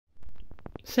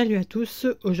Salut à tous,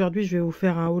 aujourd'hui je vais vous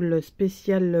faire un haul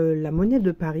spécial la Monnaie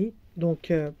de Paris.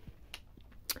 Donc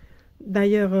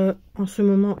d'ailleurs en ce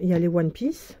moment il y a les One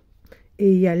Piece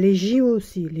et il y a les JO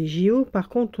aussi. Les JO par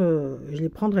contre je les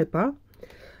prendrai pas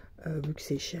vu que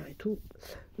c'est cher et tout.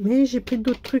 Mais j'ai pris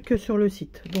d'autres trucs sur le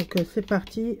site. Donc c'est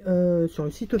parti sur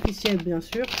le site officiel bien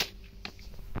sûr.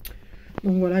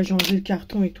 Donc voilà, j'ai enlevé le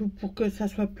carton et tout pour que ça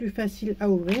soit plus facile à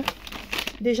ouvrir.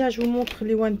 Déjà, je vous montre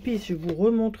les One Piece, je vous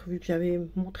remontre, vu que j'avais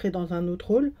montré dans un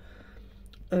autre haul,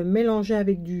 mélangé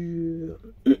avec du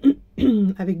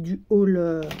avec du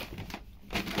haul,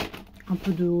 un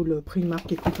peu de haul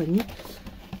Primark et compagnie.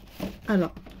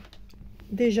 Alors,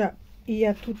 déjà, il y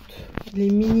a toutes les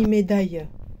mini médailles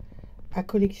à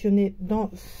collectionner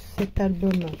dans cet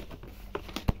album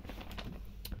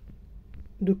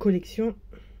de collection.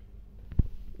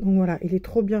 Donc voilà, il est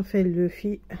trop bien fait, le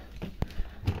Luffy.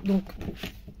 Donc,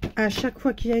 à chaque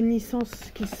fois qu'il y a une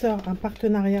licence qui sort, un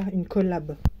partenariat, une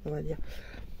collab, on va dire,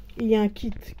 il y a un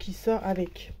kit qui sort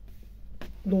avec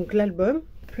donc l'album,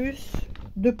 plus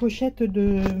deux pochettes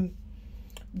de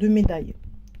médailles.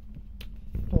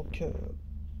 Donc,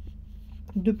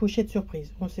 deux pochettes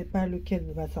surprises. On ne sait pas lequel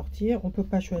va sortir, on ne peut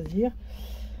pas choisir.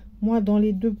 Moi, dans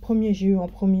les deux premiers, j'ai eu en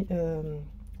premier,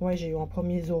 j'ai eu en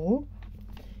premier Zoro.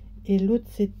 Et l'autre,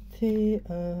 c'était,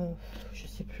 je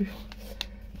sais plus.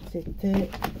 C'était,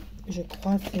 je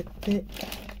crois, c'était...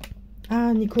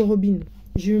 Ah, Nico Robin.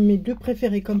 J'ai eu mes deux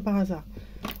préférés, comme par hasard.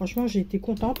 Franchement, j'ai été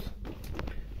contente.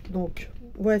 Donc,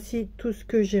 voici tout ce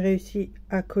que j'ai réussi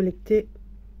à collecter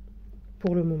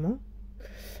pour le moment.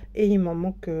 Et il m'en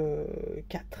manque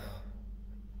 4.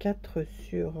 4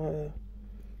 sur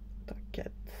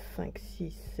 4, 5,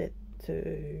 6, 7,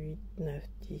 8, 9,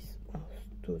 10,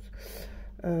 11,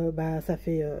 12. Ça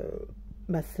fait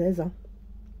 16, hein.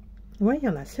 Ouais, il y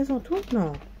en a 16 en tout.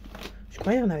 Non, je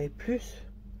croyais qu'il y en avait plus.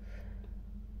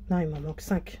 Non, il m'en manque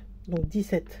 5. Donc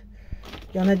 17.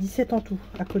 Il y en a 17 en tout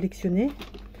à collectionner.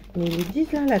 Mais ils le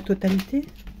disent là, la totalité.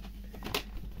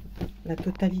 La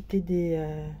totalité des...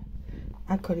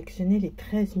 à collectionner les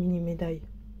 13 mini médailles.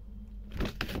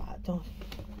 Oh, attends.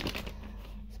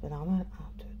 C'est pas normal.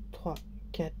 1, 2, 3,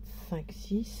 4, 5,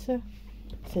 6,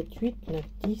 7, 8, 9,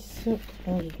 10,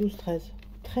 11, 12, 13.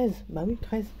 13, bah oui,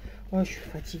 13. Oh, je suis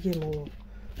fatiguée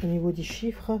au niveau des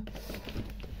chiffres.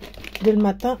 Dès le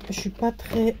matin, je suis pas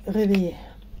très réveillée.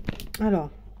 Alors,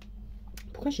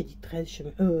 pourquoi j'ai dit 13,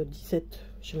 17,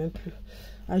 je sais même plus.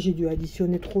 Ah, j'ai dû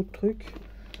additionner trop de trucs.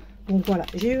 Donc voilà,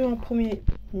 j'ai eu en premier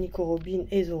Nico Robin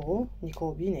et Zoro. Nico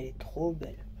Robin, elle est trop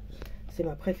belle. C'est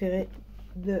ma préférée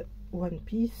de One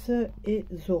Piece. Et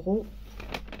Zoro,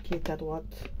 qui est à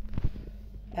droite,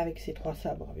 avec ses 3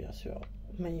 sabres, bien sûr.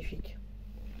 Magnifique.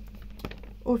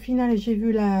 Au final, j'ai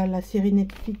vu la série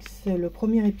Netflix, le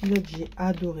premier épisode, j'ai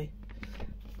adoré.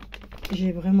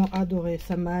 J'ai vraiment adoré.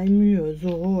 Ça m'a ému,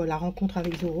 Zoro, la rencontre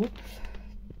avec Zoro.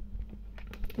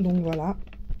 Donc voilà.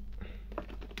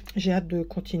 J'ai hâte de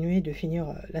continuer, de finir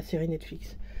la série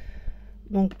Netflix.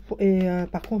 Donc,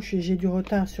 par contre, j'ai du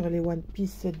retard sur les One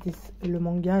Piece, le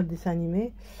manga, le dessin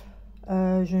animé.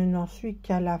 Je n'en suis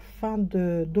qu'à la fin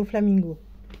de Doflamingo.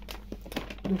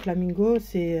 Flamingo,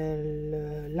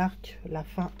 c'est l'arc, la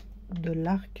fin de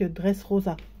l'arc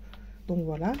Dressrosa. Donc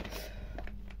voilà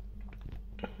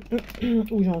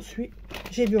où j'en suis.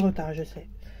 J'ai du retard, je sais.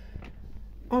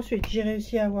 Ensuite, j'ai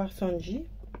réussi à avoir Sanji.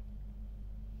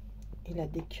 Il a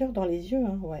des cœurs dans les yeux,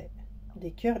 hein, ouais,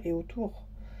 des cœurs et autour.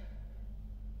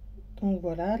 Donc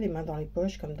voilà, les mains dans les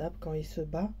poches comme d'hab quand il se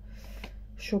bat.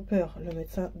 Chopper, le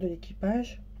médecin de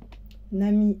l'équipage.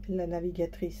 Nami, la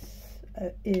navigatrice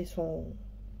et son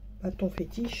bâton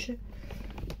fétiche.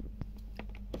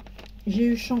 J'ai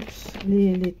eu chance.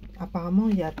 Apparemment,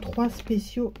 il y a 3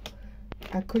 spéciaux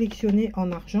à collectionner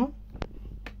en argent.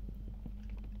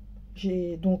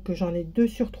 Donc j'en ai 2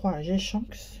 sur 3. J'ai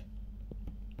chance.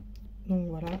 Donc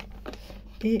voilà.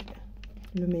 Et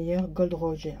le meilleur, Gold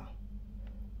Roger.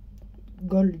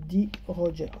 Goldie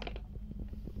Roger.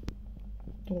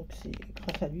 Donc c'est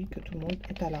grâce à lui que tout le monde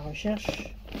est à la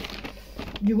recherche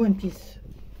du One Piece.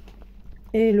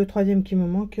 Et le troisième qui me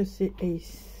manque, c'est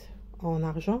Ace en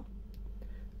argent.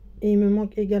 Et il me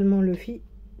manque également Luffy,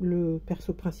 le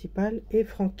perso principal, et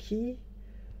Frankie.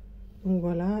 Donc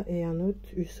voilà, et un autre,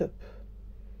 Usopp.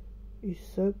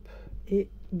 Usopp et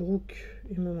Brook,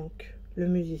 il me manque, le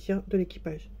musicien de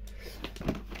l'équipage.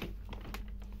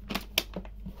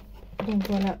 Donc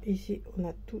voilà, ici on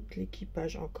a tout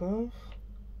l'équipage encore.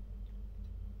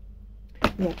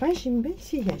 Il n'y a pas Jimbei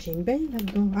ici, il y a Jimbei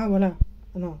là-dedans. Ah voilà,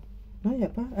 non. Non, il n'y a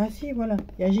pas. Ah si, voilà.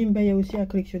 Il y a Jimbei aussi à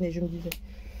collectionner, je me disais.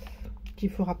 qui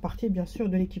fera partie bien sûr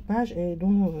de l'équipage et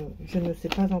dont je ne sais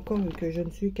pas encore vu que je ne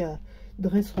suis qu'à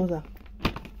Dressrosa.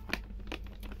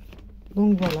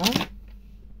 Donc voilà.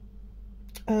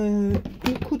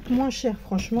 Il coûte moins cher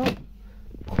franchement.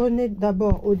 Prenez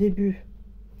d'abord au début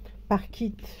par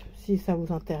kit si ça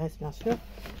vous intéresse bien sûr.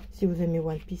 Si vous aimez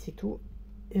One Piece et tout.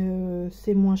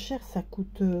 C'est moins cher, ça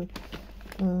coûte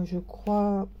je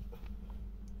crois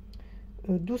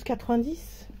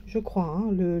 12,90 je crois hein,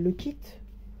 le kit.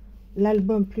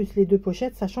 L'album plus les deux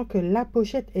pochettes, sachant que la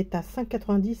pochette est à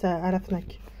 5,90 à la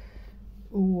Fnac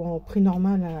ou en prix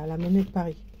normal à la Monnaie de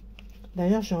Paris.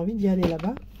 D'ailleurs, j'ai envie d'y aller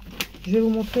là-bas. Je vais vous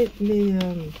montrer les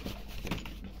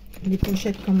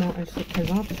pochettes, comment elles se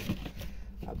présentent.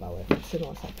 Ah bah ouais,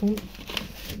 forcément, ça tombe.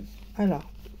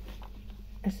 Alors,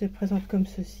 elles se présentent comme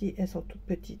ceci. Elles sont toutes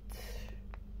petites.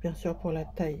 Bien sûr, pour la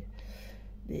taille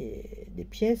des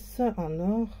pièces en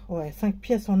or. Ouais, 5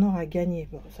 pièces en or à gagner.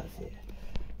 Bon, ça,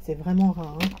 c'est vraiment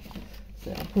rare. Hein.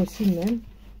 C'est impossible même.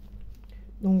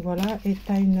 Donc voilà, et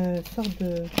tu as une sorte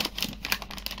de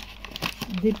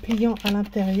dépliant à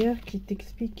l'intérieur qui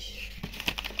t'explique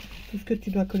tout ce que tu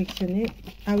dois collectionner.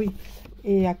 Ah oui,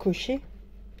 et à cocher.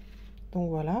 Donc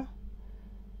voilà.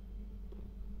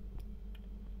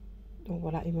 Donc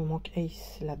voilà, il me manque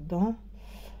Ace là-dedans.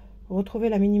 Retrouver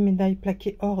la mini médaille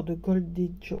plaquée or de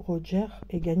Goldie Roger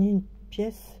et gagner une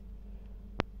pièce.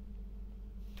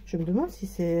 Je me demande si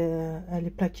elle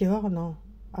est plaquée or, non.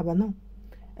 Ah bah non.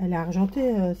 Elle est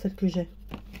argentée, celle que j'ai.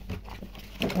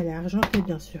 Elle est argentée,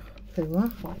 bien sûr. Faites voir.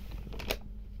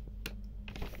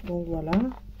 Donc voilà.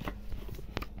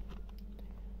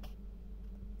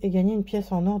 Et gagner une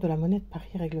pièce en or de la monnaie de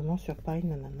Paris, règlement sur Paris,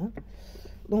 nanana.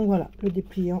 Donc voilà, le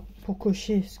dépliant pour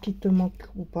cocher ce qui te manque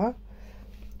ou pas.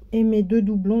 Et mes deux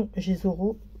doublons, j'ai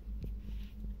Zoro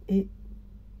et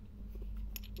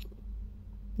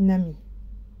Nami.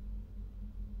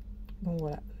 Donc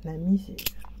voilà, Nami, c'est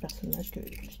le personnage que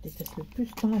je déteste le plus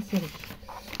dans la série.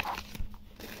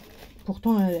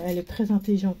 Pourtant, elle est très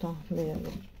intelligente. Hein, mais,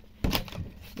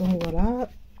 donc voilà.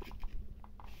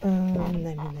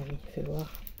 Nami, fais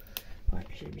voir. Ouais,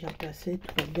 j'ai bien placé,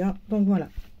 tout va bien. Donc voilà.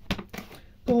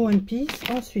 Pour One Piece.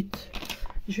 Ensuite,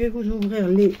 je vais vous ouvrir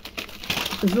les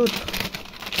autres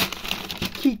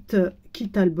kit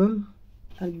album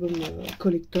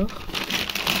collector.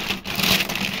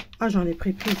 Ah, j'en ai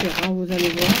pris plusieurs, hein, vous allez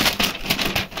voir.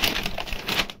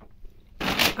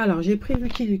 Alors, j'ai pris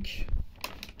Lucky Luke.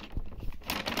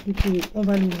 On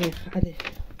va l'ouvrir. Allez.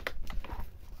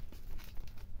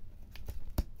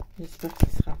 J'espère qu'il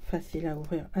sera facile à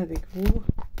ouvrir avec vous.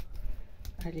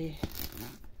 Allez.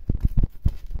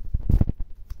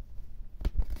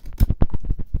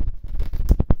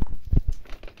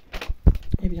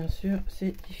 Et bien sûr,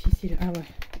 c'est difficile. Ah ouais.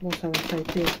 Bon, ça a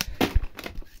été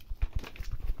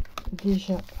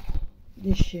déjà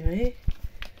déchiré.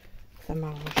 Ça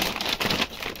m'arrange.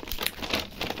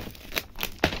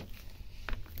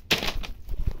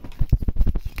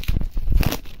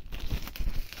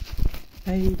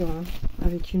 Pas évident, hein,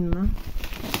 avec une main.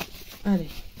 Allez.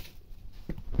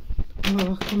 On va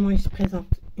voir comment il se présente.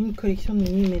 Une collection de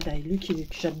mini médailles. Lucky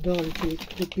Luke. J'adore Lucky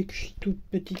Luke depuis que je suis toute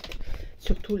petite.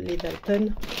 Surtout les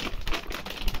Dalton.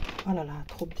 Oh là là,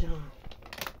 trop bien.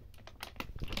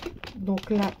 Donc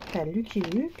là, tu as Lucky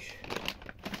Luke.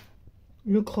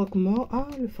 Le croque-mort. Ah,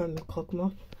 le fameux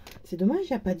croque-mort. C'est dommage, il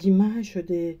n'y a pas d'image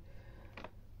des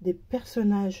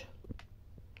personnages.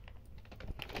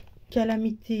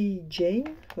 Calamity Jane,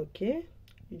 ok.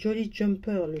 Jolly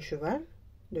Jumper, le cheval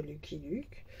de Lucky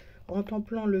Luke.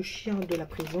 Contemplant le chien de la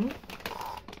prison.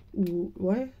 Ou,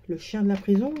 ouais, le chien de la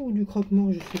prison ou du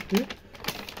croque-mort, je sais plus.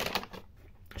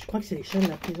 Je crois que c'est les chiens de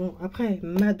la prison. Après,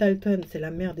 Ma Dalton, c'est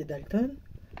la mère des Dalton.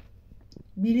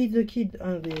 Billy the Kid,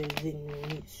 un des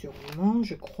ennemis sûrement,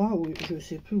 je crois, ou je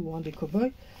sais plus, ou un des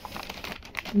cowboys.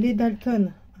 Les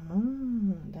Dalton. Ah,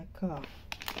 d'accord.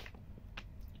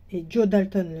 Et Joe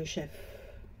Dalton, le chef.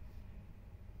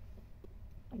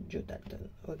 Joe Dalton,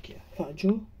 ok. Enfin,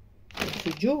 Joe.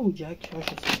 C'est Joe ou Jack?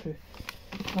 Je sais plus.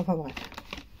 Enfin, bref.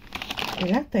 Et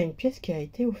là, tu as une pièce qui a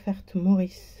été offerte.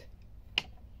 Maurice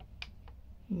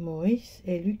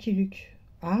et Lucky Luke.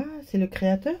 Ah, c'est le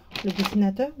créateur? Le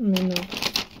dessinateur? Mais non.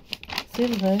 C'est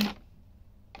vrai.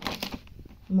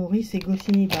 Maurice et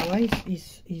Goscinny. Bah ouais,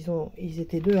 ils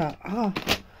étaient deux à... Ah,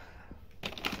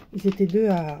 ils étaient deux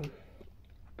à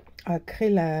créer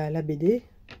la BD.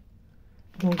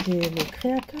 Donc j'ai le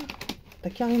créateur. T'as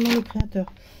carrément le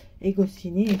créateur. Et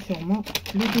Goscinny est sûrement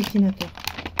le dessinateur.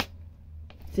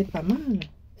 C'est pas mal.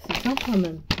 C'est sympa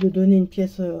même de donner une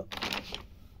pièce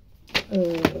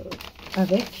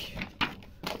avec.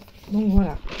 Donc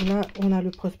voilà. Là, on a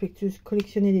le prospectus.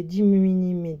 Collectionner les 10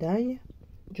 mini médailles.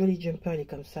 Jolly Jumper, il est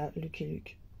comme ça. Lucky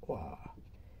Luke. Waouh.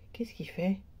 Qu'est-ce qu'il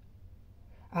fait?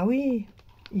 Ah oui,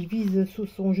 il vise sous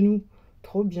son genou.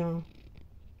 Trop bien.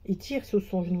 Il tire sous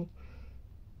son genou.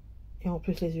 Et en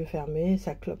plus, les yeux fermés,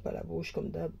 ça clope à la bouche comme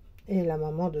d'hab. Et la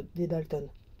maman des Dalton.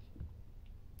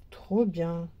 Trop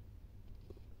bien.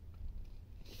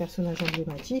 Personnage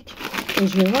emblématique. Et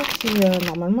je vais voir si,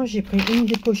 normalement, j'ai pris une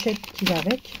des pochettes qui va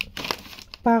avec.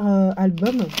 Par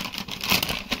album.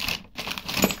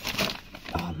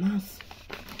 Oh mince.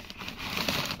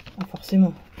 Ah,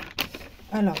 forcément.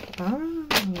 Alors, ah,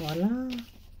 voilà.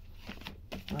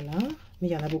 Voilà. Mais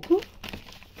il y en a beaucoup.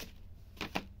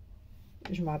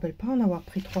 Je me rappelle pas en avoir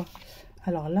pris 3.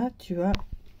 Alors là, tu as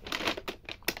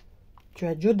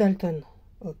Joe Dalton.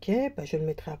 Ok, bah je le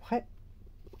mettrai après.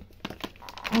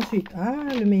 Ensuite, ah,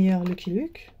 le meilleur Lucky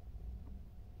Luke.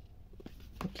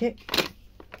 Ok.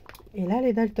 Et là,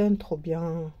 les Dalton, trop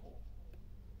bien.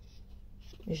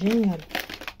 Génial.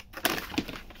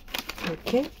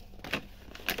 Ok.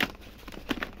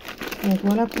 Donc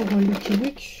voilà pour Lucky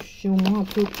Luke. J'ai au moins un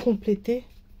peu complété.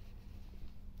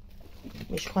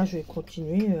 Mais je crois que je vais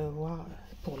continuer, voir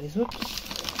pour les autres.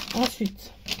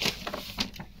 Ensuite,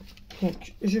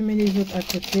 donc je mets les autres à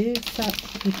côté. Ça,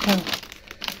 plus tard,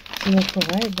 je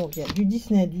montrerai. Donc il y a du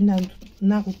Disney, du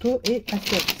Naruto et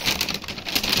Astérix.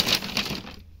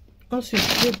 Ensuite,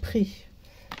 j'ai pris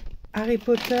Harry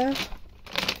Potter.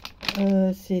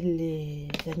 C'est les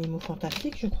animaux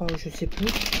fantastiques, je crois, je sais plus.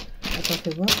 Attends,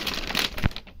 fais voir.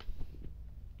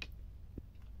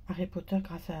 Harry Potter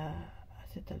grâce à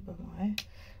cet album, ouais.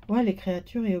 Ouais, les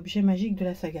créatures et objets magiques de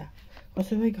la saga.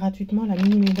 Recevez gratuitement la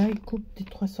mini-médaille Coupe des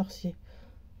 3 sorciers.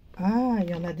 Ah, il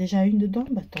y en a déjà une dedans,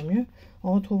 bah tant mieux.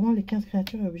 En retrouvant les 15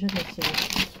 créatures et objets de la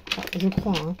série. Ah, je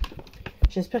crois, hein.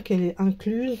 J'espère qu'elle est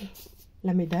incluse,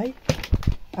 la médaille.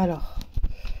 Alors.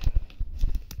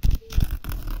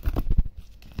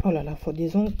 Oh là là, faut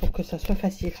des ongles pour que ça soit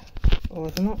facile.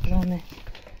 Heureusement, j'en ai.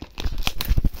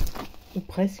 Ou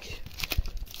presque.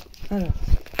 Alors.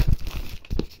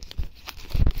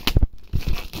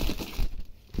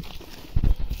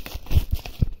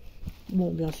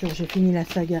 Bon, bien sûr, j'ai fini la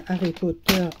saga Harry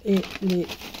Potter et les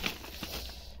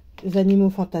animaux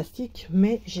fantastiques,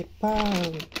 mais j'ai pas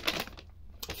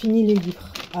fini les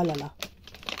livres. Ah là là.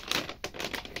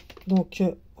 Donc,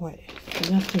 ouais, c'est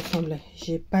bien ce qui me semblait.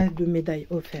 J'ai pas de médaille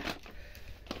offerte.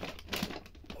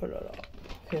 Oh là là.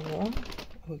 Fais voir.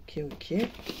 Ok, ok.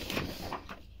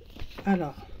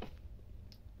 Alors.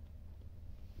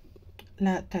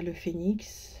 Là, tu as le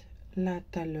phénix. Là,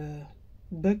 tu as le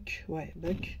buck. Ouais,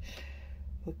 buck.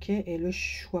 Ok, et le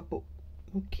chapeau.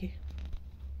 Ok.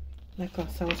 D'accord,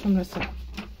 ça ressemble à ça.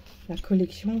 La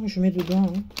collection, je mets dedans.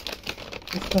 Hein,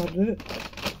 histoire de...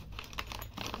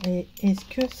 Et est-ce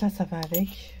que ça va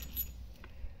avec?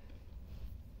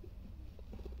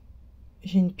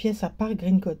 J'ai une pièce à part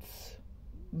Green Coats.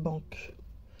 Banque.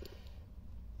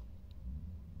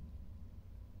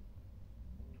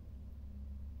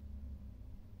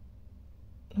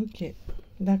 Ok,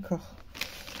 d'accord.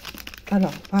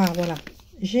 Alors, ah voilà.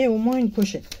 J'ai au moins une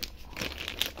pochette.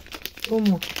 Au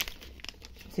moins.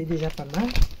 C'est déjà pas mal.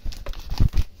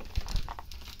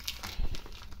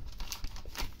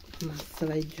 Mince, ça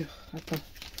va être dur. Attends.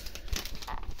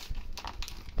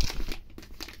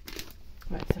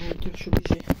 Ouais, ça va être dur, je suis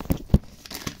obligée.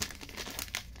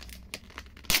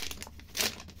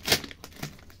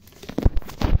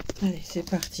 Allez, c'est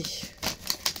parti.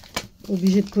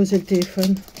 Obligé de poser le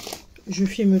téléphone. Je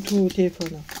filme tout au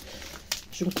téléphone.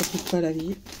 Je ne me complique pas la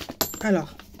vie.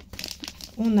 Alors,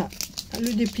 on a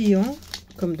le dépliant,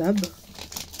 comme d'hab.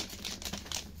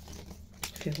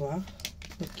 Fais voir.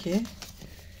 Ok.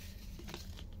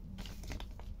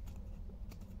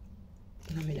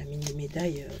 Non mais la mini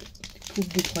médaille coupe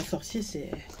des 3 sorciers,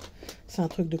 c'est un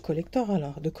truc de collector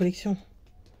alors, de collection.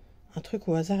 Un truc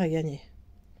au hasard à gagner.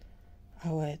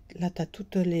 Ah ouais, là t'as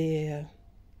toutes les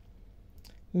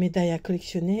médailles à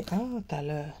collectionner. Ah,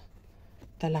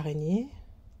 t'as l'araignée.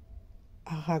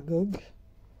 Aragog.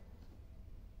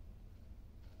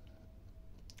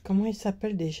 Comment il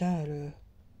s'appelle déjà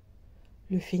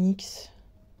le phénix?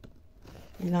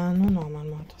 Il a un nom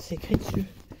normalement. Attends, c'est écrit dessus.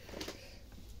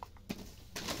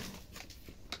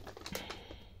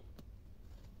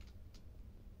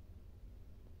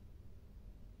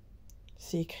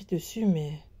 C'est écrit dessus,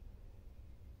 mais...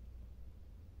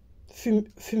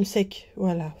 Fume sec.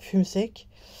 Voilà, fume sec.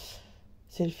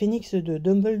 C'est le phénix de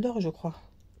Dumbledore, je crois.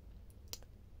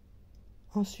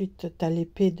 Ensuite, t'as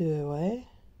l'épée de... Ouais.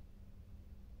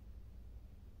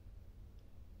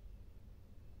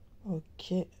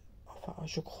 Ok. Enfin,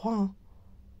 je crois. Hein.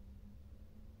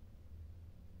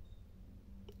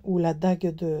 Ou la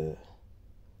dague de...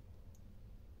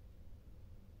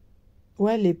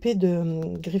 Ouais, l'épée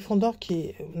de Gryffondor qui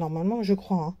est, normalement, je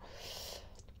crois, hein,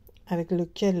 avec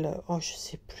lequel... Oh, je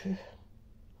sais plus.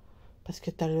 Parce que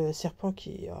t'as le serpent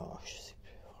qui... Oh, je sais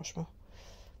plus, franchement.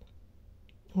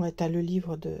 Ouais, t'as le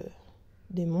livre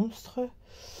des monstres.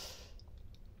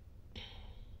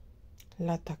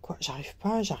 Là, t'as quoi? J'arrive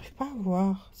pas à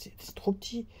voir. C'est trop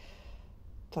petit.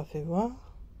 T'en fais voir.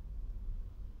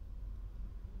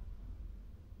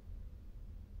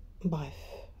 Bref.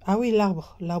 Ah oui,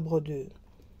 l'arbre. L'arbre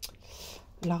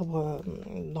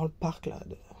dans le parc, là,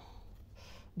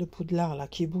 de Poudlard, là,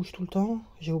 qui bouge tout le temps.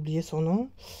 J'ai oublié son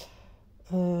nom.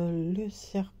 Le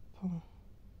serpent.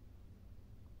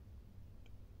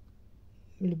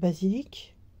 Le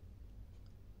basilic.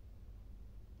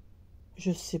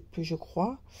 Je sais plus, je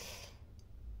crois.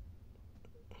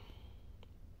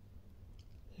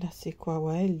 Là, c'est quoi?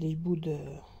 Ouais, l'hibou de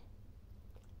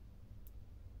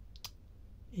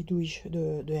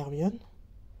Hermione.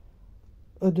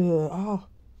 Ah,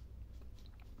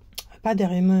 pas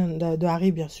d'Hermione, de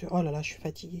Harry, bien sûr. Oh là là, je suis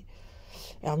fatiguée.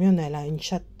 Hermione, elle a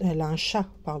un chat,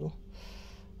 pardon.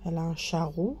 Elle a un chat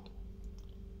roux.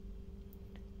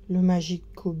 Le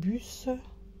Magicobus.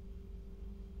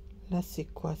 Là, c'est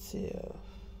quoi? C'est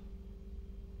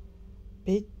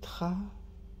Petra.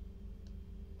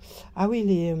 Ah oui,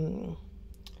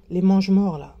 les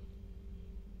mange-morts, là.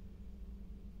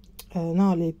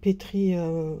 Non, les pétris...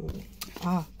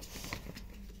 Ah,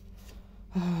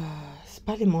 c'est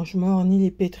pas les mange-morts, ni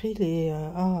les pétris,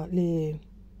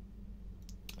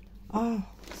 Ah,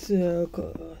 ceux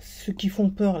qui font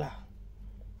peur, là.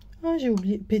 Ah, j'ai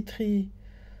oublié. Pétri.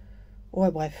 Ouais,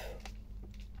 bref.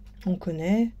 On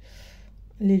connaît.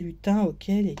 Les lutins, ok.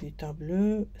 Les lutins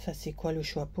bleus. Ça, c'est quoi, le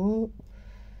chapeau?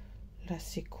 Là,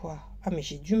 c'est quoi? Ah, mais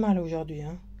j'ai du mal aujourd'hui,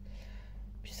 hein.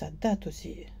 Puis ça date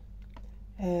aussi.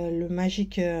 Le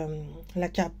magique... la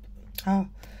carte... Ah,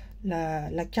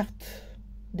 la carte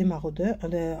des maraudeurs.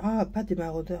 Ah, pas des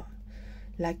maraudeurs.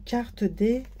 La carte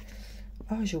des...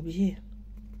 Ah, j'ai oublié.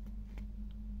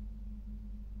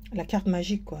 La carte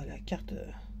magique, quoi. La carte...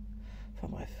 Enfin,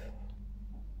 bref.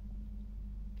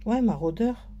 Ouais,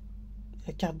 maraudeur.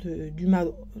 La carte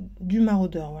du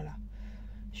maraudeur, voilà.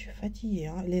 Je suis fatiguée,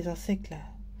 hein. Les insectes, là.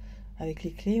 Avec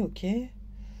les clés, ok.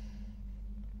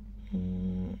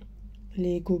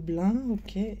 Les gobelins,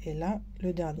 ok. Et là,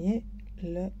 le dernier,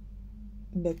 le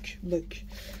buck.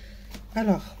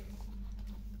 Alors.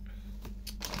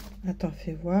 Attends,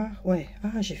 fais voir. Ouais.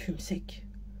 Ah, j'ai fume sec.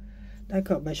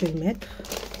 D'accord, bah je vais le mettre.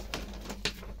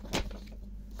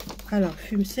 Alors,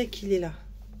 fume sec, il est là.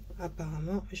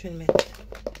 Apparemment, je vais le mettre.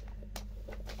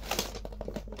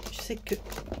 Je sais que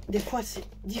des fois, c'est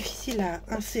difficile à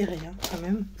insérer, hein, quand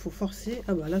même. Faut forcer.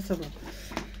 Ah bah là, ça va.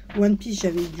 One Piece,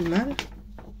 j'avais eu du mal.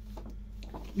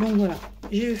 Donc voilà.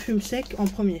 J'ai le fume sec en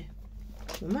premier.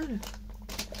 Pas mal.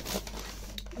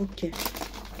 Ok.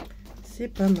 C'est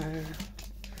pas mal.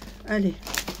 Allez.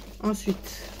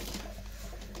 Ensuite,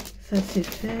 ça c'est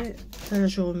fait. Ça,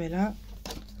 je remets là.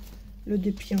 Le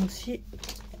dépliant aussi.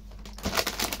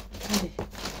 Allez.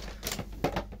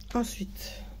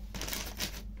 Ensuite,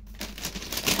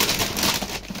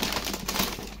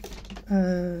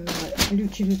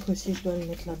 Lucky Luke aussi, je dois le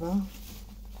mettre là-bas.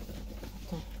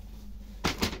 Attends.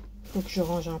 Faut que je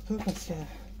range un peu parce que...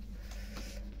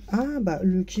 Ah, bah,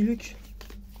 Lucky Luke.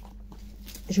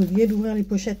 J'ai oublié d'ouvrir les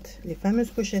pochettes, les fameuses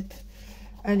pochettes.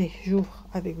 Allez, j'ouvre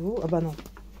avec vous. Ah bah non,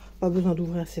 pas besoin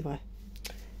d'ouvrir, c'est vrai.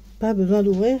 Pas besoin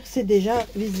d'ouvrir, c'est déjà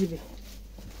visible.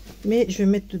 Mais je vais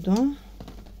mettre dedans.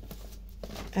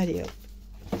 Allez, hop.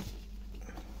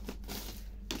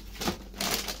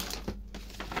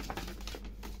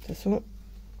 De toute façon,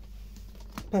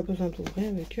 pas besoin d'ouvrir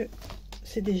avec eux.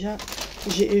 C'est déjà...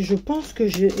 Je pense que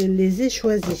je les ai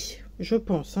choisis. Je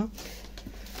pense, hein.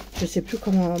 Je sais plus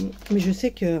comment... Mais je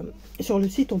sais que sur le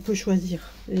site, on peut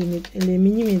choisir les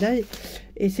mini-médailles.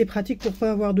 Et c'est pratique pour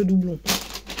pas avoir de doublons.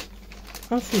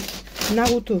 Ensuite,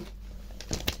 Naruto.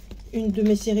 Une de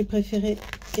mes séries préférées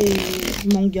et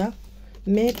manga.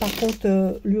 Mais par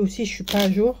contre, lui aussi, je suis pas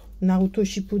à jour. Naruto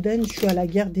Shippuden, je suis à la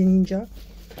guerre des ninjas.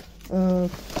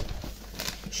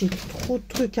 J'ai trop de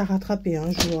trucs à rattraper, hein,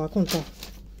 je vous raconte pas.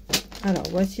 Alors,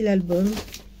 voici l'album.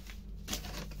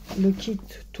 Le kit,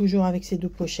 toujours avec ses deux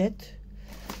pochettes.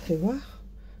 Fais voir.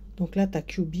 Donc là, tu as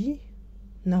Kyuubi,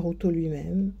 Naruto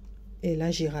lui-même. Et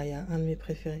là, Jiraiya, un de mes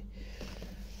préférés.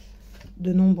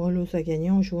 De nombreux lots à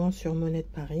gagner en jouant sur Monnaie de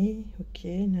Paris. Ok,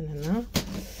 nanana.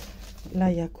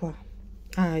 Là, il y a quoi?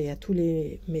 Ah, il y a tous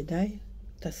les médailles.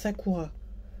 Tu as Sakura,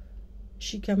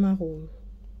 Shikamaru,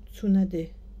 Tsunade,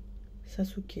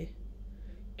 Sasuke,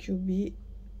 Kyuubi,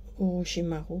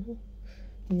 Orochimaru,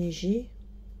 Neji,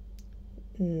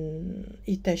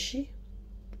 Itachi,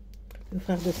 le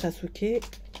frère de Sasuke,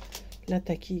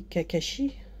 l'Ataki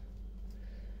Kakashi,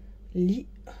 Lee,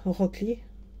 Rock Lee,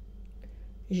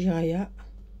 Jiraiya,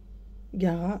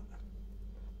 Gaara.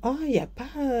 Oh, il n'y a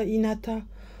pas Hinata.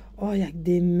 Oh, il n'y a que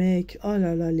des mecs. Oh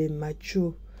là là, les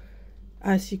machos.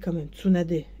 Ah si, quand même.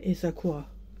 Tsunade et Sakura.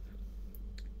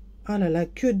 Oh là là,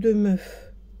 que de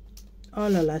meufs. Oh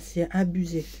là là, c'est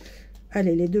abusé.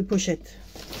 Allez, les deux pochettes.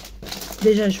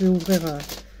 Déjà, je vais ouvrir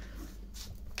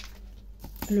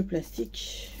le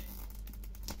plastique.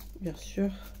 Bien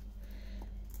sûr.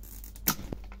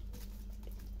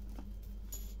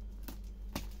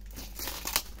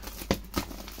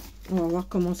 On va voir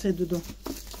comment c'est dedans.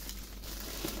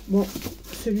 Bon,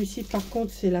 celui-ci, par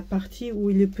contre, c'est la partie où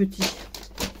il est petit.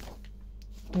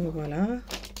 Donc voilà.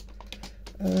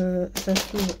 Ça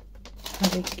s'ouvre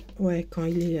avec... Ouais, quand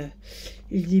il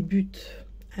débute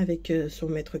avec son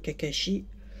maître Kakashi.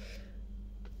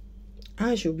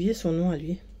 Ah, j'ai oublié son nom à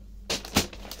lui.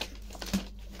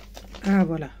 Ah,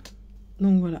 voilà.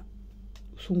 Donc voilà.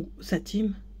 Sa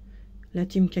team. La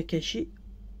team Kakashi.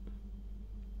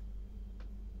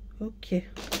 Ok.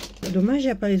 Dommage, il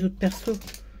n'y a pas les autres persos.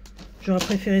 J'aurais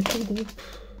préféré tout le groupe.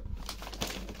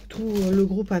 Tout le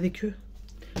groupe avec eux.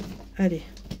 Allez.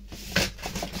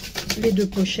 Les deux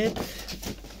pochettes.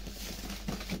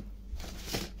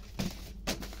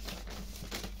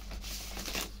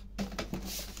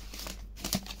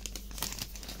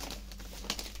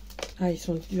 Ah, ils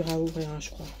sont durs à ouvrir, hein, je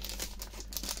crois.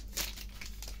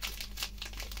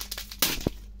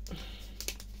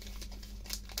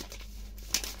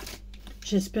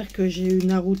 J'espère que j'ai eu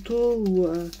Naruto ou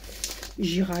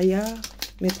Jiraiya,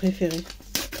 mes préférés.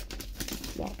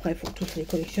 Bon, après, il faut tous les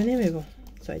collectionner, mais bon,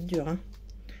 ça va être dur. Hein.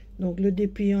 Donc, le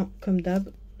dépliant, comme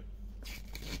d'hab,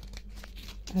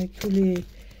 avec tous les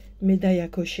médailles à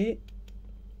cocher.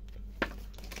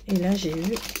 Et là, j'ai eu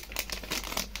le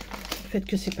fait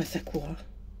que c'est pas Sakura.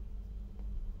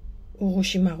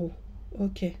 Orochimaru.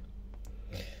 Ok.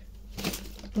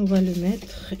 On va le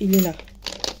mettre. Il est là.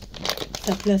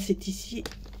 Sa place est ici.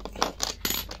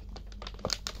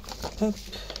 Hop.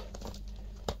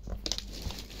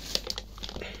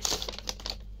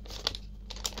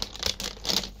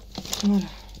 Voilà.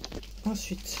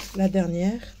 Ensuite, la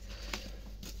dernière.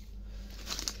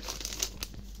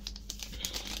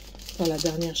 Enfin, la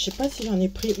dernière. Je sais pas si j'en ai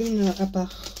pris une à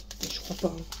part. Je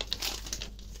crois pas.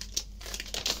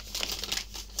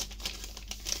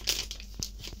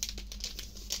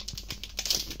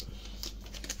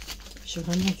 J'ai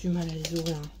vraiment du mal à les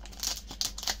ouvrir. Hein.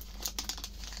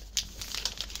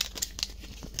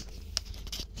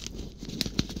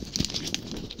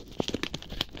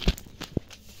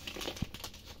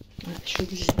 Ouais, je suis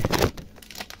obligée.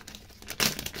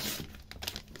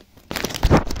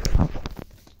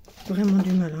 Vraiment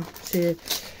du mal. Hein.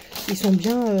 Ils sont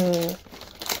bien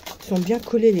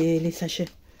collés les sachets.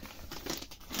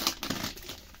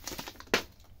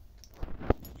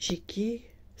 J'ai qui?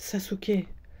 Sasuke.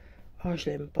 Oh,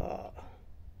 je l'aime pas.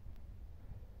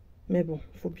 Mais bon,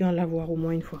 faut bien l'avoir au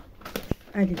moins une fois.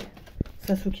 Allez,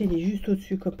 Sasuke, il est juste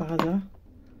au-dessus, comme par hasard.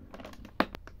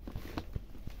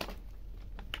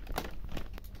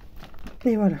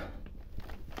 Et voilà.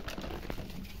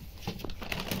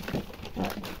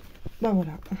 Bah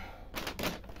voilà.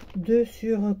 2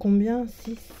 sur combien?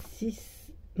 6.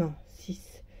 Non,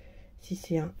 6.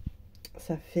 6 et 1.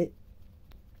 Ça fait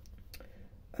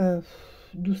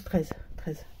 12, 13.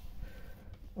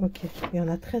 Ok, il y en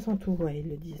a 13 en tout, ouais, ils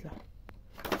le disent là.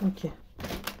 Ok.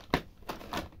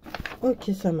 Ok,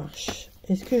 ça marche.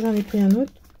 Est-ce que j'en ai pris un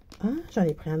autre? Ah, j'en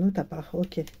ai pris un autre à part.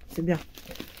 Ok, c'est bien.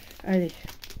 Allez.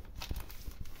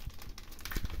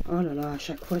 Oh là là, à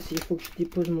chaque fois, s'il faut que je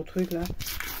dépose mon truc là.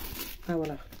 Ah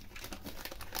voilà.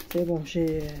 C'est bon,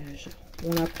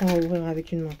 on apprend à ouvrir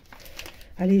avec une main.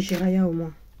 Allez, Jiraiya au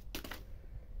moins.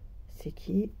 C'est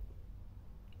qui?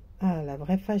 Ah, la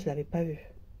vraie face, je l'avais pas vue.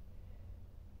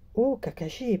 Oh,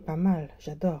 Kakashi est pas mal,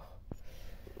 j'adore.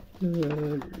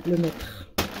 Le maître.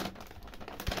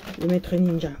 Le maître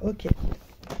ninja, ok.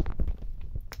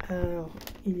 Alors,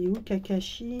 il est où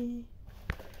Kakashi?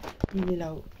 Il est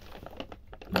là-haut.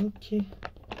 Ok,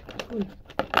 cool.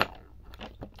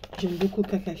 J'aime beaucoup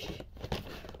Kakashi.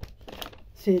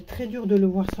 C'est très dur de le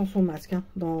voir sans son masque hein,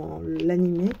 dans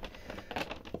l'animé.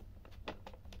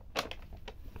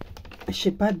 Je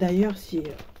sais pas d'ailleurs si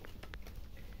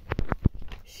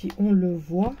on le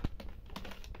voit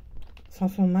sans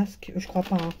son masque. Je crois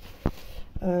pas.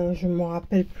 Hein. Je m'en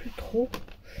rappelle plus trop.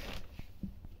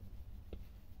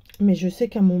 Mais je sais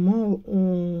qu'à un moment,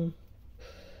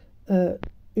 une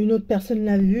autre personne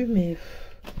l'a vu, mais...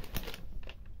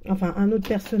 Enfin, un autre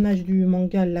personnage du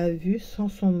manga l'a vu sans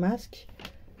son masque.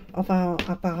 Enfin,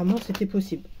 apparemment, c'était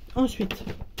possible. Ensuite,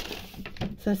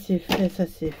 ça c'est fait, ça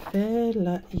c'est fait.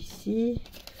 Là, ici,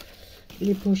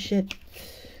 les pochettes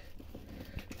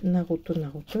Naruto.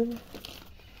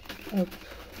 Hop.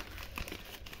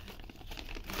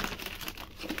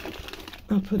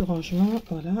 Un peu de rangement,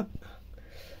 voilà.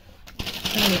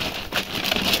 Allez.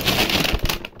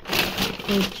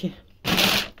 Ok.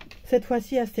 Cette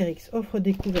fois-ci, Astérix, offre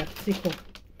découverte. C'est quoi?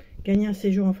 Gagner un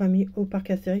séjour en famille au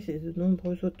parc Astérix et de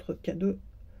nombreux autres cadeaux.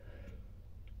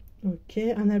 Ok,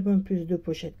 un album plus de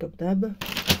pochettes comme d'hab.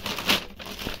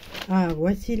 Ah,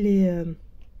 voici les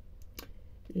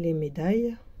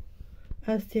médailles.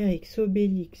 Astérix,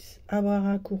 Obélix,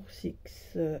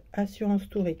 Abracoursix, Assurance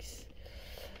Tourix,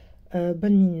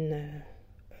 Bonne Mine,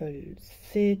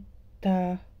 c'est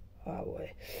ah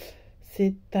ouais,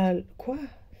 c'est quoi?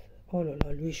 Oh là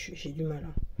là, lui, j'ai du mal.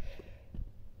 Hein.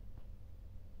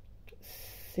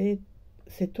 C'est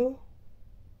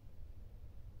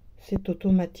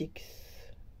automatique,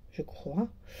 je crois.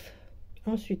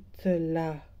 Ensuite,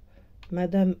 la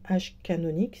Madame H.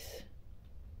 Canonix.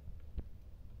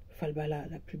 Falbala,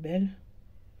 la plus belle.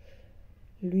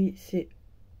 Lui, c'est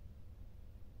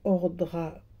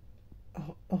Ordra.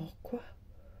 Quoi?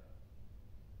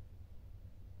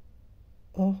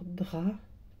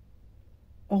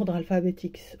 Ordre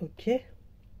alphabétique, ok.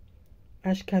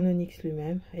 H. Canonix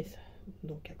lui-même. Et ça,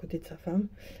 donc à côté de sa femme.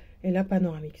 Et la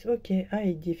Panoramix, ok. Ah,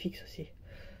 et Idéfix aussi.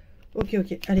 Ok,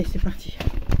 allez, c'est parti.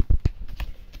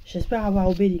 J'espère avoir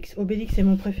Obélix. Obélix est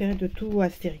mon préféré de tout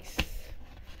Astérix.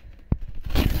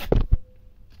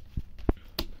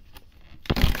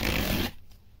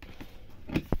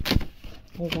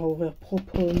 On va ouvrir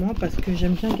proprement parce que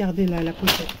j'aime bien garder la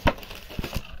pochette.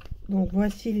 Donc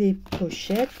voici les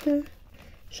pochettes.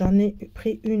 J'en ai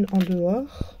pris une en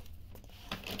dehors.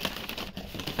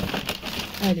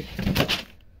 Allez.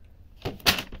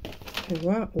 Je vais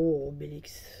voir. Oh,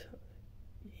 Obélix.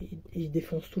 Il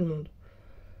défonce tout le monde.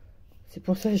 C'est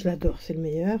pour ça que je l'adore. C'est le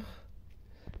meilleur.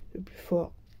 Le plus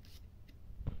fort.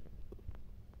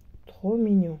 Trop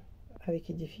mignon. Avec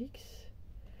Idéfix.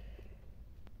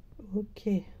 Ok.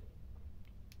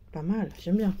 Pas mal.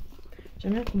 J'aime bien.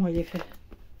 J'aime bien comment il est fait.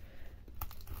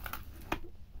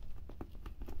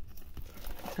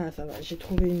 Ah, ça va. J'ai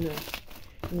trouvé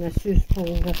une astuce pour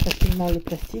ouvrir facilement le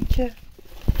plastique.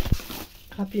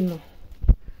 Rapidement.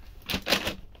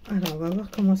 Alors, on va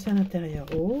voir comment c'est à l'intérieur.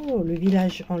 Oh, le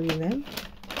village en lui-même.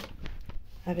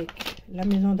 Avec la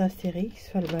maison d'Astérix,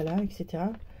 Falbala, etc.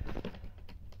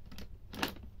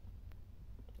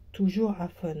 Toujours à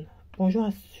fun. Bonjour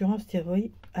Assurance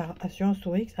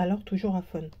Tourix, alors toujours à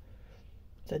fun.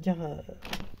 C'est-à-dire,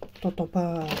 t'entends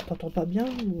pas bien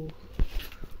ou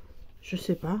je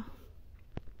sais pas.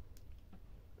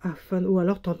 À fun, ou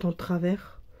alors t'entends de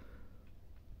travers.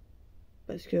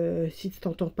 Parce que si tu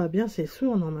t'entends pas bien, c'est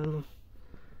sourd normalement.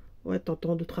 Ouais,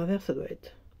 t'entends de travers, ça doit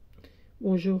être.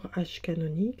 Bonjour H.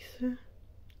 Canonix.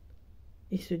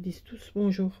 Ils se disent tous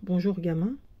bonjour. Bonjour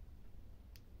gamin.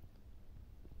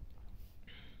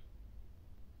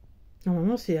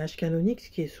 Normalement, c'est H. Canonix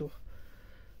qui est sourd.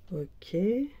 Ok.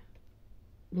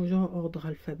 Bonjour ordre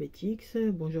alphabétique.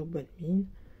 Bonjour bonne mine.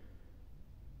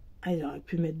 Ah, ils auraient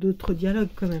pu mettre d'autres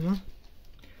dialogues quand même. Hein.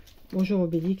 Bonjour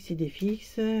Obélix,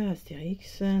 Idéfix,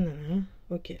 Astérix. Nanana.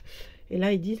 Ok. Et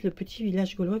là, ils disent le petit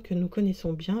village gaulois que nous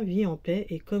connaissons bien vit en paix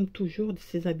et comme toujours,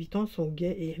 ses habitants sont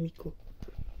gais et amicaux.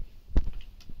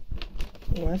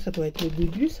 Ouais, ça doit être le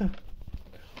début, ça.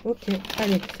 Ok,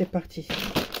 allez, c'est parti.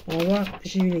 On va voir,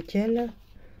 j'ai eu lesquels.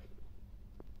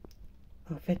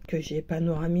 En fait, que j'ai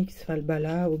Panoramix,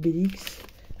 Falbala, Obélix.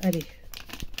 Allez.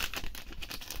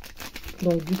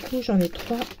 Donc, du coup, j'en ai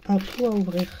 3 en tout à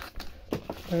ouvrir.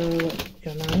 Il y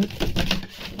en a un autre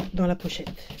dans la pochette.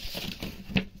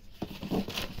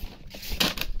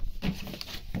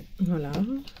 Voilà.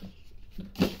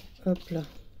 Hop là.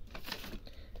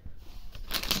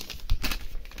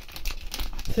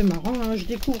 C'est marrant, hein, je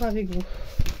découvre avec vous.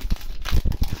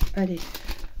 Allez.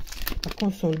 Par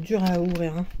contre, ils sont durs à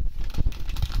ouvrir. Hein.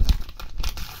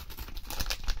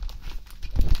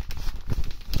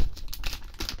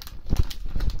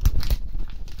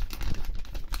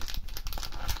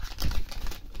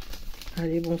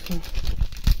 Allez, bon sang.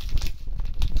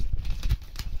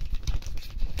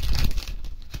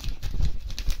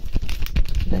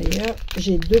 D'ailleurs,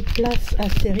 j'ai 2 places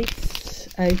Astérix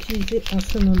à utiliser en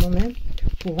ce moment même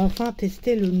pour enfin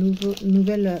tester la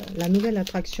nouvelle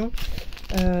attraction,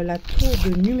 la tour de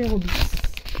numéro 10.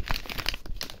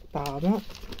 Apparemment,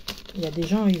 il y a des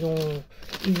gens, ils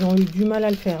ont eu du mal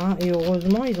à le faire. Hein, et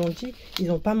heureusement, ils ont dit, ils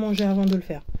n'ont pas mangé avant de le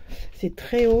faire. C'est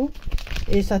très haut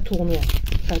et ça tourne.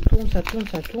 Ça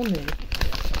tourne, mais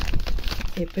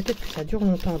Et peut-être que ça dure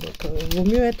longtemps. Donc, vaut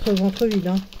mieux être ventre vide,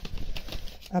 hein,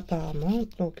 apparemment.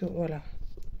 Donc, voilà.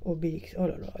 Obélix. Oh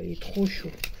là là, il est trop chaud.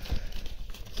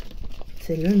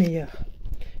 C'est le meilleur.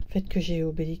 Faites que j'ai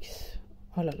Obélix.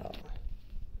 Oh là là.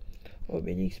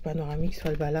 Obélix, Panoramix,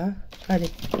 Falbala. Allez.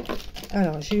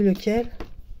 Alors, j'ai eu lequel?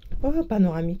 Oh,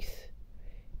 Panoramix.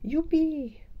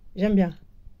 Youpi! J'aime bien.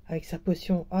 Avec sa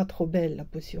potion. Ah, trop belle la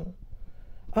potion.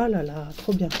 Oh là là,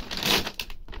 trop bien.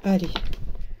 Allez.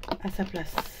 À sa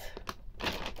place.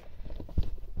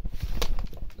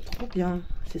 Trop bien.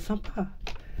 C'est sympa.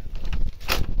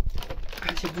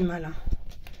 Ah, j'ai du mal, hein.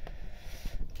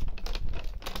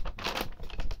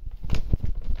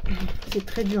 C'est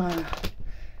très dur à...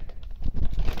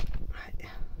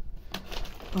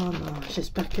 Oh non,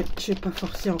 j'espère que je vais pas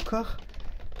forcer encore.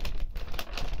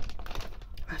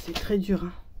 Ah, c'est très dur,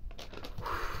 hein.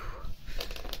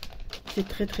 C'est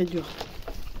très très dur.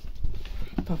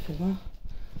 Attends, fais voir.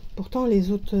 Pourtant,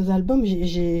 les autres albums,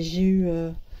 j'ai eu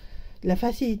de la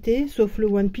facilité, sauf le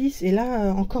One Piece. Et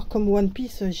là, encore comme One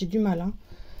Piece, j'ai du mal, hein.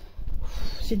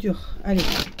 C'est dur. Allez.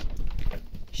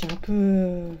 J'ai un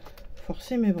peu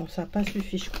forcé, mais bon, ça n'a pas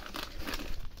suffi, je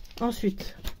crois.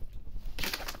 Ensuite,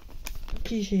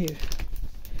 qui j'ai eu?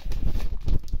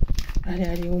 Allez,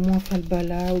 allez, au moins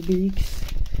Falbala, Obélix.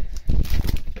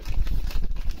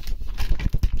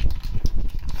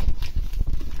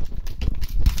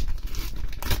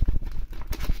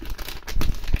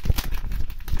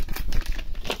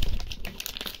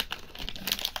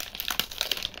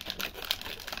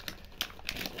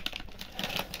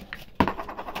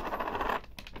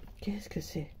 Qu'est-ce que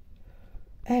c'est?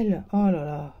 Elle, oh là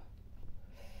là.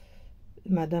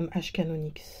 Madame H.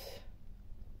 Canonix.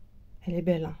 Elle est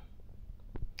belle, hein.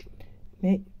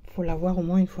 Mais faut la voir au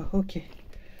moins une fois. Ok.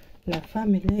 La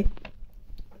femme, elle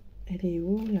est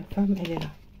où? La femme, elle est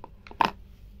là.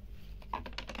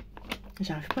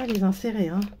 J'arrive pas à les insérer,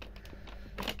 hein.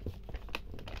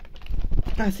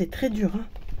 Ah, c'est très dur, hein.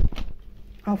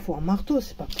 Ah, faut un marteau,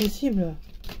 c'est pas possible.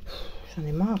 J'en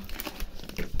ai marre.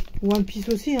 One Piece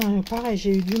aussi, hein, pareil,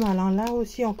 j'ai eu du mal, hein. Là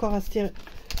aussi, encore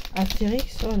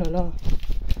Astérix. Oh là là.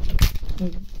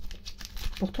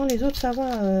 Pourtant, les autres, ça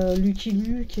va. Lucky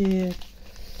Luke et...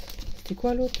 C'était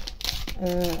quoi l'autre?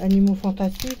 Animaux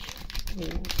fantastiques.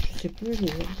 Je sais plus,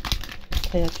 les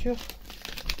créatures.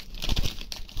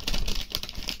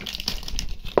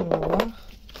 On va voir.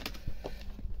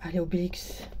 Allez,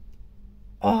 Obélix.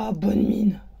 Oh, bonne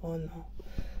mine. Oh non.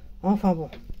 Enfin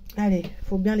bon. Allez,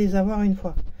 faut bien les avoir une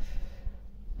fois.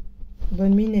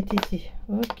 Bonne mine est ici.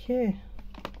 Ok.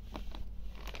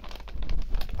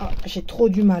 Oh, j'ai trop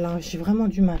du mal, hein. J'ai vraiment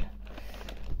du mal.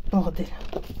 Bordel.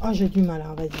 Oh, j'ai du mal,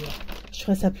 hein. Vas-y. Je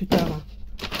ferai ça plus tard, hein.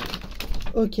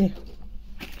 Ok.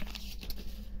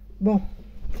 Bon,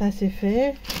 ça c'est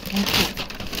fait. Ensuite.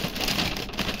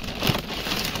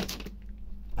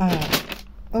 Alors,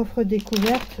 offre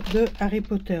découverte de Harry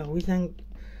Potter.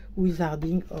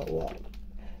 Wizarding. Oh, wow.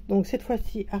 Donc cette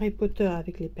fois-ci, Harry Potter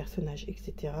avec les personnages,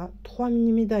 etc. 3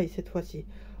 mini-médailles cette fois-ci,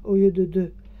 au lieu de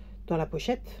 2 dans la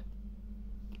pochette.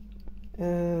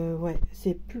 Ouais,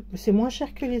 c'est moins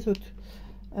cher que les autres.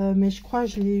 Mais je crois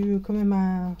que je l'ai eu quand même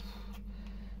à...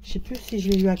 Je sais plus si je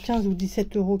l'ai eu à 15 ou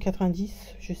 17,90 €.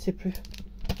 Je sais plus.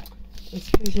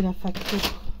 Est-ce que j'ai la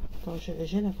facture? Attends,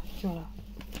 j'ai la facture là.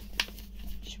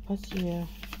 Je sais pas si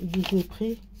ils disent les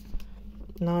prix.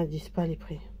 Non, ils disent pas les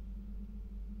prix.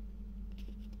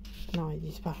 Non, ils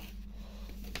disent pas.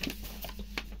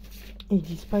 Ils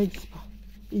disent pas.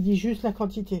 Ils disent juste la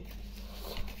quantité.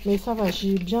 Mais ça va,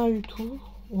 j'ai bien eu tout,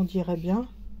 on dirait bien.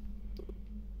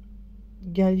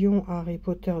 Galion Harry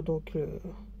Potter, donc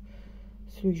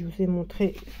celui que je vous ai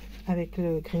montré avec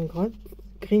le Green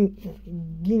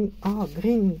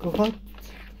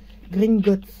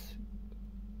Gringotts.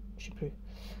 Je sais plus.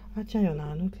 Ah tiens, il y en a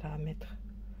un autre là à mettre.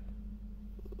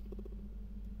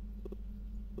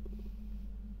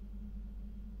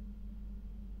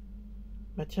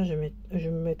 Bah tiens, je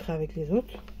me mettrai avec les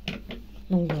autres.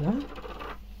 Donc voilà.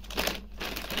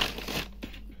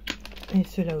 Et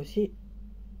ceux-là aussi.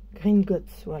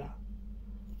 Gringotts, voilà.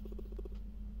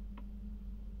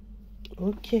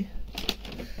 Ok.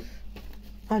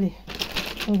 Allez,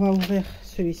 on va ouvrir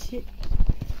celui-ci.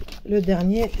 Le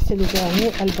dernier, c'est le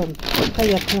dernier album. Après, il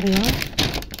n'y a plus rien.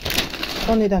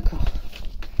 On est d'accord.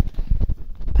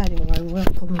 Allez, on va l'ouvrir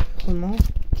proprement.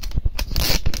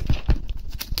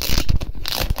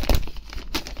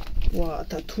 Wow,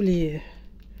 t'as toutes les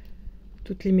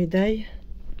médailles.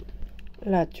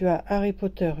 Là, tu as Harry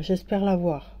Potter, j'espère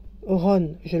l'avoir.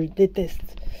 Ron, je le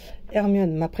déteste.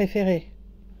 Hermione, ma préférée.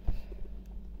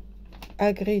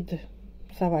 Hagrid,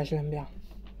 ça va, je l'aime bien.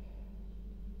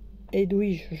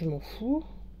 Edwige, je m'en fous.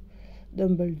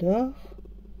 Dumbledore,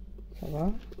 ça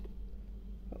va.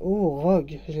 Oh,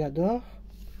 Rogue, je l'adore.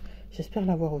 J'espère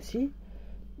l'avoir aussi.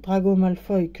 Drago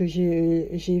Malfoy, que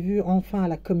j'ai vu enfin à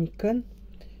la Comic Con.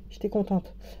 J'étais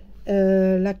contente.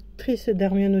 L'actrice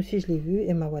d'Hermione aussi, je l'ai vue.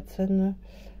 Emma Watson,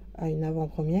 à une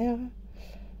avant-première.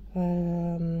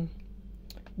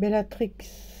 Bellatrix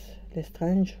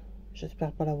Lestrange,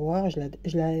 j'espère pas la voir. Je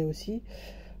l'ai aussi.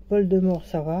 Voldemort,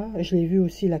 ça va. Je l'ai vu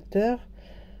aussi, l'acteur.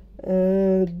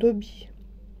 Dobby.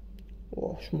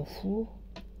 Oh, je m'en fous.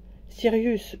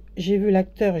 Sirius, j'ai vu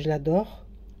l'acteur et je l'adore.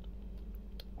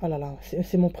 Oh là là,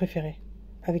 c'est mon préféré.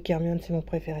 Avec Hermione, c'est mon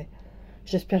préféré.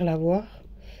 J'espère l'avoir.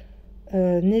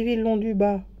 Neville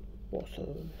Londubat. Bon, ça,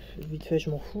 vite fait, je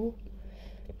m'en fous.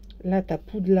 Là, t'as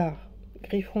Poudlard,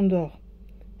 Gryffondor,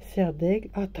 Serre d'Aigle.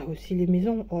 Ah, t'as aussi les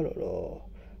maisons. Oh là là,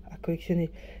 à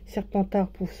collectionner. Serpentard,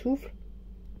 Poufsouffle.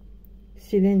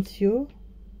 Silencio.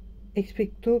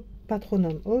 Expecto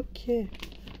Patronum. Ok.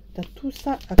 T'as tout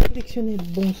ça à collectionner,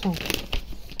 bon sang.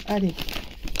 Allez.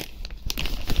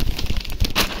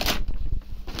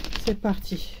 C'est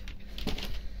parti.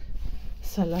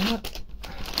 Ça là.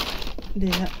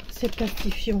 Déjà, c'est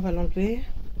plastifié, on va l'enlever.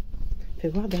 Fais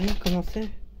voir derrière comment c'est.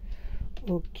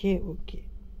 Ok, ok.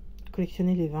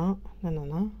 Collectionner les vins.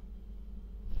 Nanana.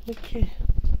 Ok.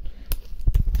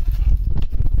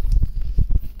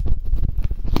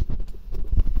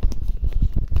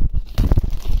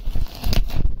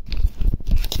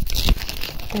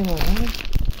 Et voilà.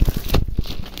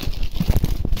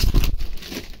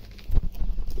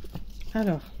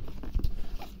 Alors.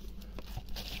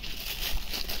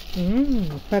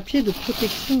 Papier de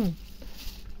protection.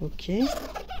 Ok.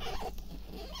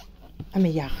 Ah mais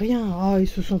il n'y a rien. Oh, ils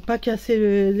se sont pas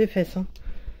cassés les fesses. Hein.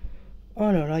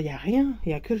 Oh là là, il n'y a rien. Il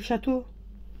n'y a que le château.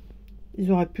 Ils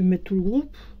auraient pu mettre tout le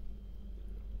groupe.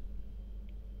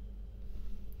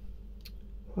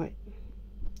 Ouais.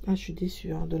 Ah, je suis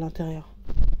déçue hein, de l'intérieur.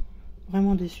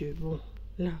 Vraiment déçue. Bon,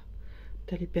 là,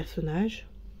 tu as les personnages.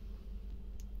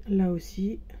 Là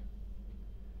aussi.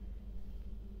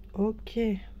 Ok.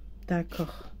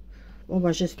 D'accord. Bon,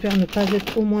 bah, j'espère ne pas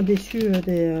être au moins déçue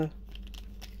des...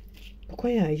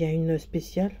 Pourquoi il y a une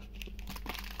spéciale?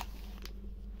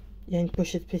 Il y a une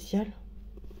pochette spéciale.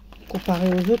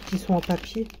 Comparé aux autres qui sont en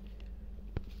papier.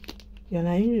 Il y en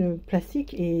a une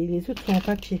plastique et les autres sont en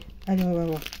papier. Allez, on va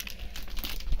voir.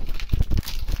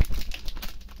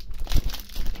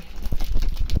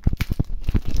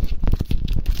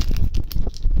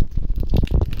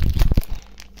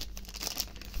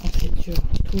 Oh, c'est dur,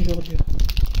 toujours dur.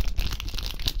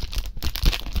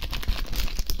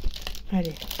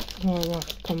 Allez, on va voir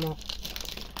comment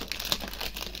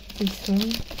ils sont.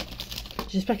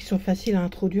 J'espère qu'ils sont faciles à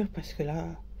introduire parce que là,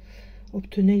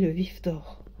 obtenez le vif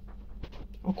d'or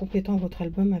en complétant votre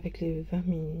album avec les 20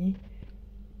 mini-séries.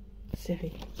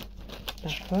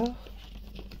 D'accord.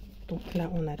 Donc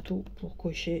là, on a tout pour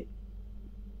cocher.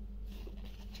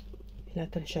 Et là,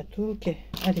 t'as le château. Ok.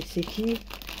 Allez, c'est qui?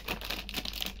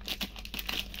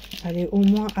 Allez, au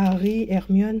moins Harry,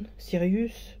 Hermione,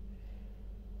 Sirius.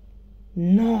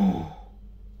 Non.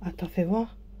 Attends, fais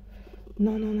voir.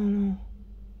 Non, non, non, non.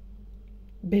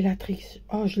 Bellatrix.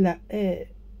 Oh, je la hais.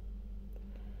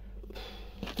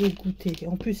 Dégoûtée.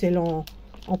 En plus, elle est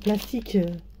en plastique.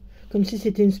 Comme si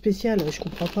c'était une spéciale. Je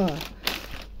comprends pas.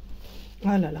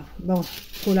 Ah là là. Bon,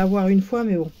 faut l'avoir une fois,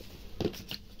 mais bon.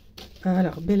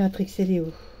 Alors, Bellatrix, elle est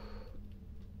où?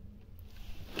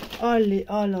 Oh,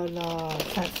 oh là là.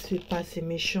 Ça se fait pas, c'est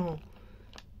méchant.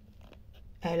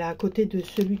 Elle est à côté de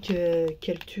celui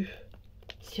qu'elle tue.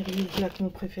 Sirius Black, mon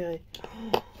préféré.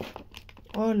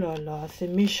 Oh là là, c'est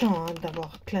méchant hein,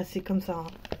 d'avoir classé comme ça. Hein.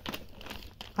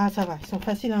 Ah, ça va, ils sont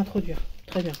faciles à introduire.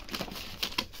 Très bien.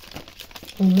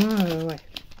 Au moins, ouais.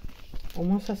 Au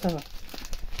moins, ça va.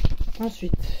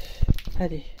 Ensuite,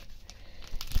 allez.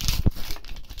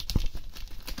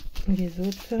 Les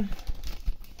autres.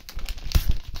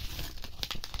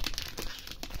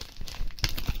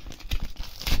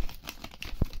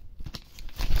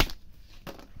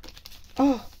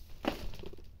 Oh!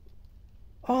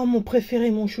 Oh, mon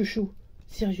préféré, mon chouchou.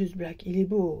 Sirius Black, il est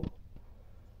beau.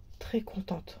 Très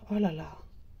contente. Oh là là.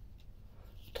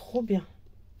 Trop bien.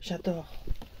 J'adore.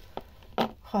 Oh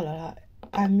là là.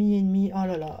 Ami, ennemi. Oh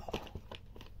là là.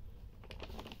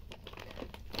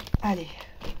 Allez.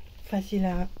 Facile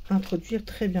à introduire.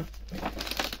 Très bien.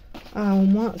 Ah, au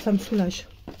moins, ça me soulage.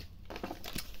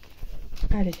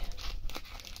 Allez.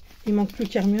 Il manque plus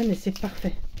qu'Hermione et c'est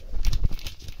parfait.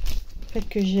 Le fait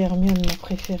que j'ai Hermione, ma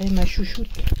préférée, ma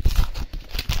chouchoute.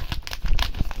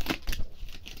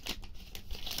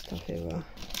 Ça fait voir.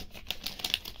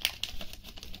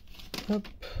 Hop.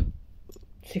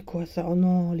 C'est quoi ça? Oh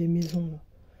non, les maisons.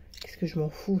 Qu'est-ce que je m'en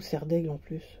fous, serre d'aigle en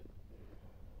plus.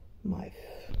 Bref.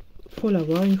 Faut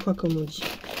l'avoir une fois comme on dit.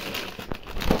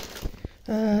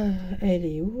 Elle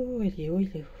est où? Elle est où?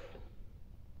 Elle est où?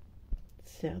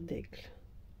 Serre d'aigle.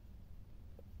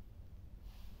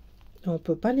 On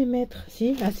peut pas les mettre.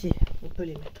 Si? Ah si, on peut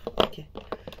les mettre. Ok.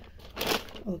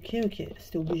 Ok, ok.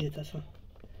 C'était obligé de toute façon.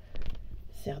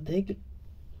 Serre d'aigle.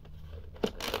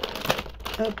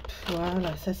 Hop,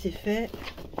 voilà, ça c'est fait.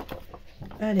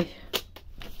 Allez.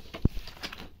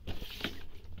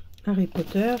 Harry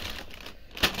Potter.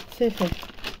 C'est fait.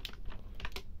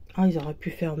 Ah, ils auraient pu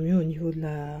faire mieux au niveau de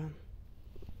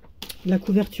la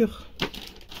couverture.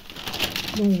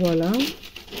 Donc voilà.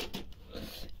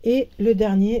 Et le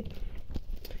dernier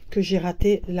que j'ai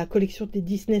raté, la collection des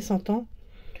Disney 100 ans.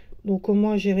 Donc au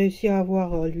moins j'ai réussi à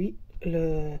avoir lui,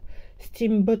 le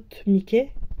Steamboat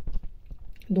Mickey.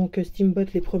 Donc Steamboat,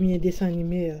 les premiers dessins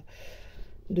animés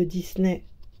de Disney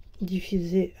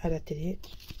diffusés à la télé.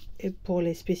 Et pour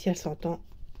les spéciales 100 ans,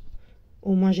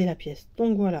 au moins j'ai la pièce.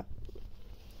 Donc voilà.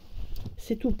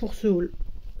 C'est tout pour ce haul.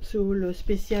 Ce haul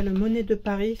spécial Monnaie de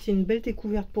Paris. C'est une belle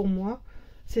découverte pour moi.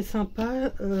 C'est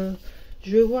sympa.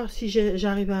 Je vais voir si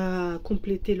j'arrive à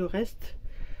compléter le reste.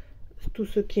 Tout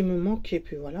ce qui me manque. Et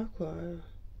puis voilà quoi.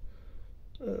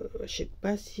 Je sais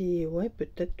pas si... Ouais,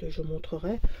 peut-être je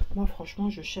montrerai. Moi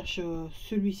franchement, je cherche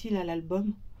celui-ci là,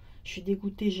 l'album. Je suis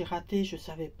dégoûtée, j'ai raté, je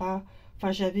savais pas.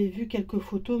 Enfin, j'avais vu quelques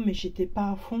photos, mais j'étais pas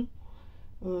à fond.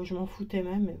 Je m'en foutais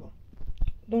même, mais bon.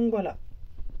 Donc voilà.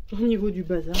 Au niveau du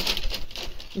bazar,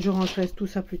 je rangerai tout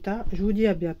ça plus tard. Je vous dis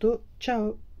à bientôt.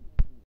 Ciao!